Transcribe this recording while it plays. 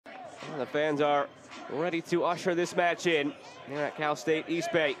The fans are ready to usher this match in here at Cal State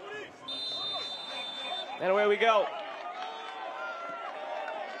East Bay. And away we go.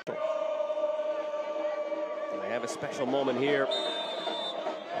 And they have a special moment here.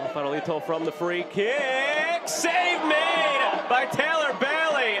 Farolito from the free kick. Save made by Taylor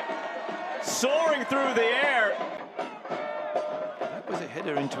Bailey. Soaring through the air. That was a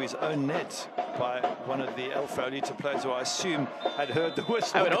header into his own net by one of the El Farolito players who I assume had heard the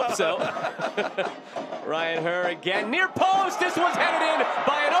whistle. I would hope so. Ryan Herr again, near post. This one's headed in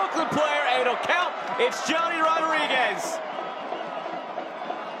by an Oakland player, and it'll count. It's Johnny Rodriguez.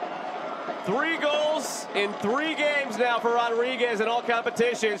 3 goals in 3 games now for Rodriguez in all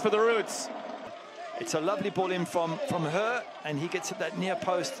competitions for the Roots. It's a lovely ball in from Herr, and he gets at that near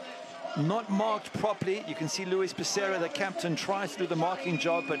post. Not marked properly. You can see Luis Becerra, the captain, tries to do the marking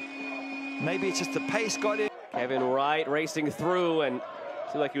job, but maybe it's just the pace got in. Kevin Wright racing through, and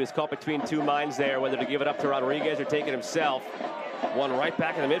seemed like he was caught between 2 minds there, whether to give it up to Rodriguez or take it himself. One right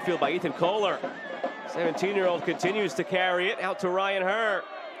back in the midfield by Ethan Kohler. 17-year-old continues to carry it out to Ryan Herr.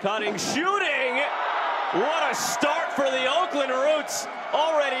 Cutting, shooting! What a start for the Oakland Roots.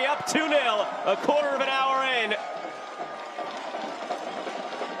 Already up 2-0, a quarter of an hour in.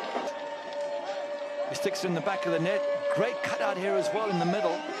 He sticks it in the back of the net. Great cutout here as well in the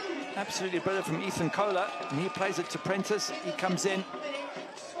middle. Absolutely brilliant from Ethan Kohler. And he plays it to Prentice. He comes in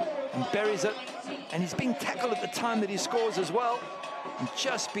and buries it. And he's being tackled at the time that he scores as well. And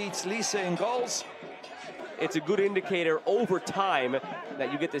just beats Lisa in goals. It's a good indicator over time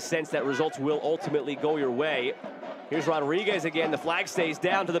that you get the sense that results will ultimately go your way. Here's Rodriguez again. The flag stays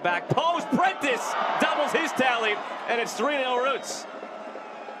down to the back post. Prentice doubles his tally, and it's 3-0 Roots.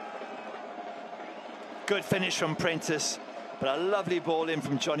 Good finish from Prentice, but a lovely ball in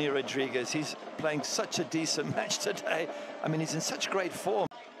from Johnny Rodriguez. He's playing such a decent match today. I mean, he's in such great form.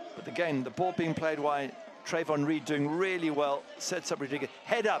 But again, the ball being played wide, Trayvon Reed doing really well, sets up Rodriguez.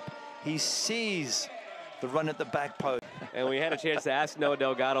 Head up, he sees the run at the back post. And we had a chance to ask Noah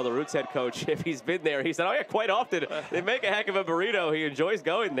Delgado, the Roots head coach, if he's been there. He said, oh yeah, quite often. They make a heck of a burrito. He enjoys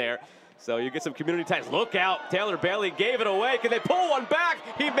going there. So you get some community ties. Look out, Taylor Bailey gave it away. Can they pull one back?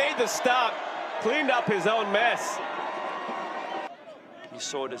 He made the stop. Cleaned up his own mess. He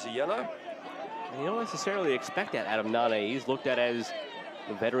saw it as a yellow. You don't necessarily expect that out of Nane. He's looked at as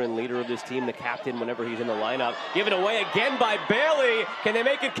the veteran leader of this team, the captain whenever he's in the lineup. Given away again by Bailey. Can they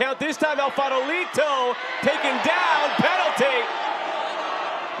make it count this time? Farolito taken down, penalty.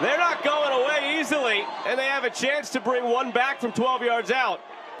 They're not going away easily, and they have a chance to bring one back from 12 yards out.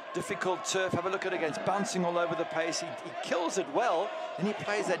 Difficult turf. Have a look at it again. It's bouncing all over the place. He kills it well, and he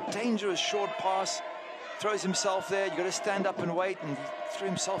plays that dangerous short pass. Throws himself there. You've got to stand up and wait, and he threw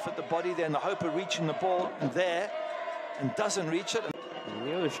himself at the body there in the hope of reaching the ball there, and doesn't reach it.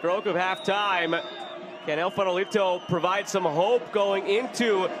 Near the stroke of halftime. Can El Farolito provide some hope going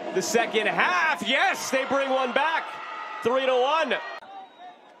into the second half? Yes, they bring one back. 3-1.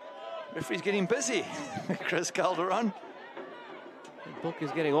 Referee's getting busy. Chris Calderon. The book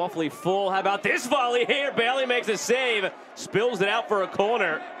is getting awfully full. How about this volley here? Bailey makes a save. Spills it out for a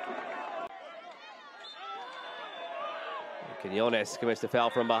corner. Quinones commits to foul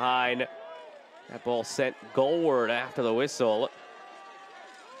from behind. That ball sent goalward after the whistle.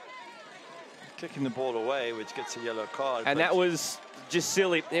 Kicking the ball away, which gets a yellow card. And that was just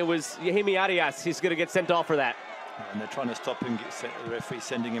silly. It was Yahimi Arias. He's going to get sent off for that. And they're trying to stop him, the referee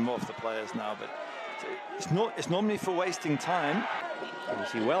sending him off, the players now. But it's normally for wasting time. And you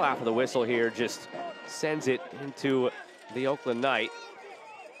see well after the whistle here, just sends it into the Oakland Knight.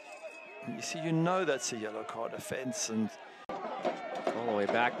 You see, you know that's a yellow card offense. And all the way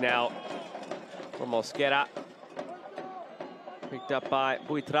back now for Mosquera. Picked up by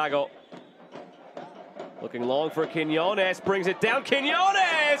Buitrago. Looking long for Quinones, brings it down.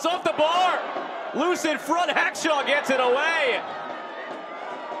 Quinones off the bar. Loose in front, Hackshaw gets it away.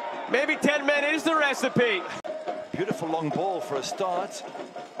 Maybe 10 men is the recipe. Beautiful long ball for a start.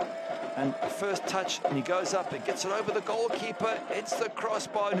 And a first touch, and he goes up and gets it over the goalkeeper. It's the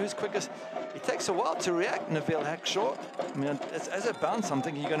crossbar, and who's quickest? It takes a while to react, Neville Hackshaw. I mean, as it bounced, I'm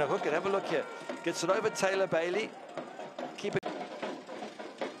thinking you're going to hook it. Have a look here. Gets it over Taylor Bailey. Keep it.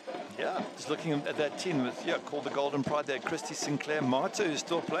 Yeah, just looking at that team with, called the Golden Pride there. Christy Sinclair, Marta, who's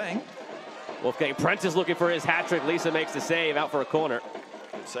still playing. Wolfgang Prentice looking for his hat trick. Lisa makes the save out for a corner.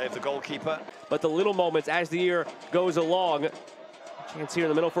 Good save, the goalkeeper. But the little moments as the year goes along. Chance here in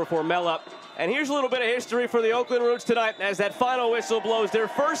the middle for Formella. And here's a little bit of history for the Oakland Roots tonight as that final whistle blows their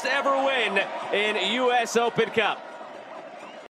first ever win in US Open Cup.